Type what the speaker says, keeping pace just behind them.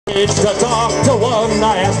To talk to one,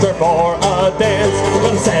 I asked her for a dance.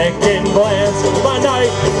 On second glance, my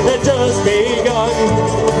night had just begun.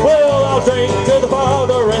 Well, I'll drink to the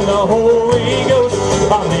Father and the Holy Ghost.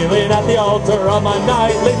 I'm kneeling at the altar of my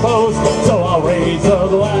nightly post. So I'll raise a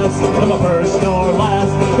glass, I'm a first nor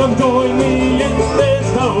last. Come join me in this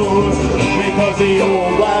toast. Because the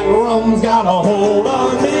old black rum's got a hold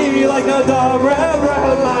on me like a dog wrapped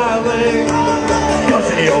around my leg. Cause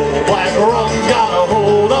the old black rum's got a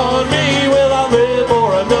hold on me. Will I live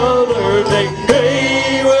for another day?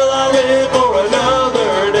 Hey, will I live for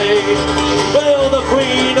another day? Well, the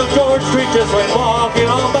Queen of George Street just went walking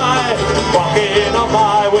on by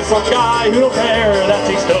with some guy who don't care that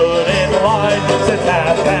she stood in line since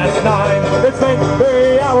 9:30. It's been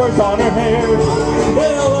 3 hours on her hair.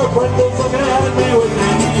 Well, her friend was looking at me with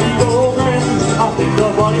an evil grin. I think the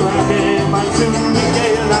bloody racket might soon be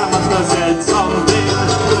gay, and I must have said something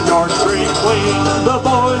to the George Street Queen. The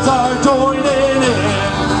boys are joining in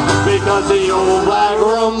because the old black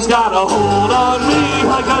rum's got a hold on me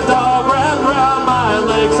like a dog wrapped around my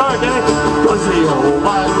legs. Sorry, cause the old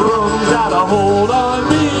black rum's got a hold on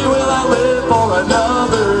me. Will I live for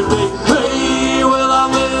another day? Hey, will I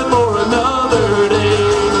live for another day?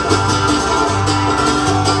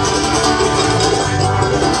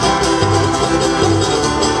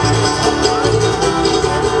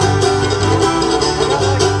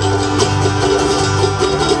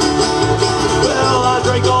 Well, I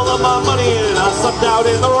drank all of my money and I slept out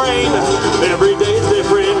in the rain. Every day's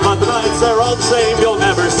different, but the nights they're all the same. You'll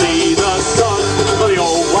never see the sun of the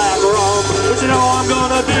old black rum. But you know I'm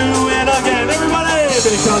gonna do it again, everybody,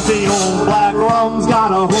 because the old black rum's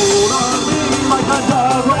got a hold on me like a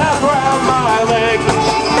dog wrapped around my leg.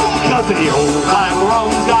 Because the old black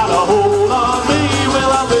rum's got a hold on me.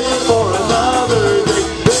 Will I live for another day?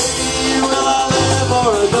 Hey, will I live for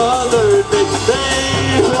another day?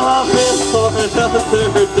 Hey, will I live for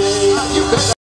another day?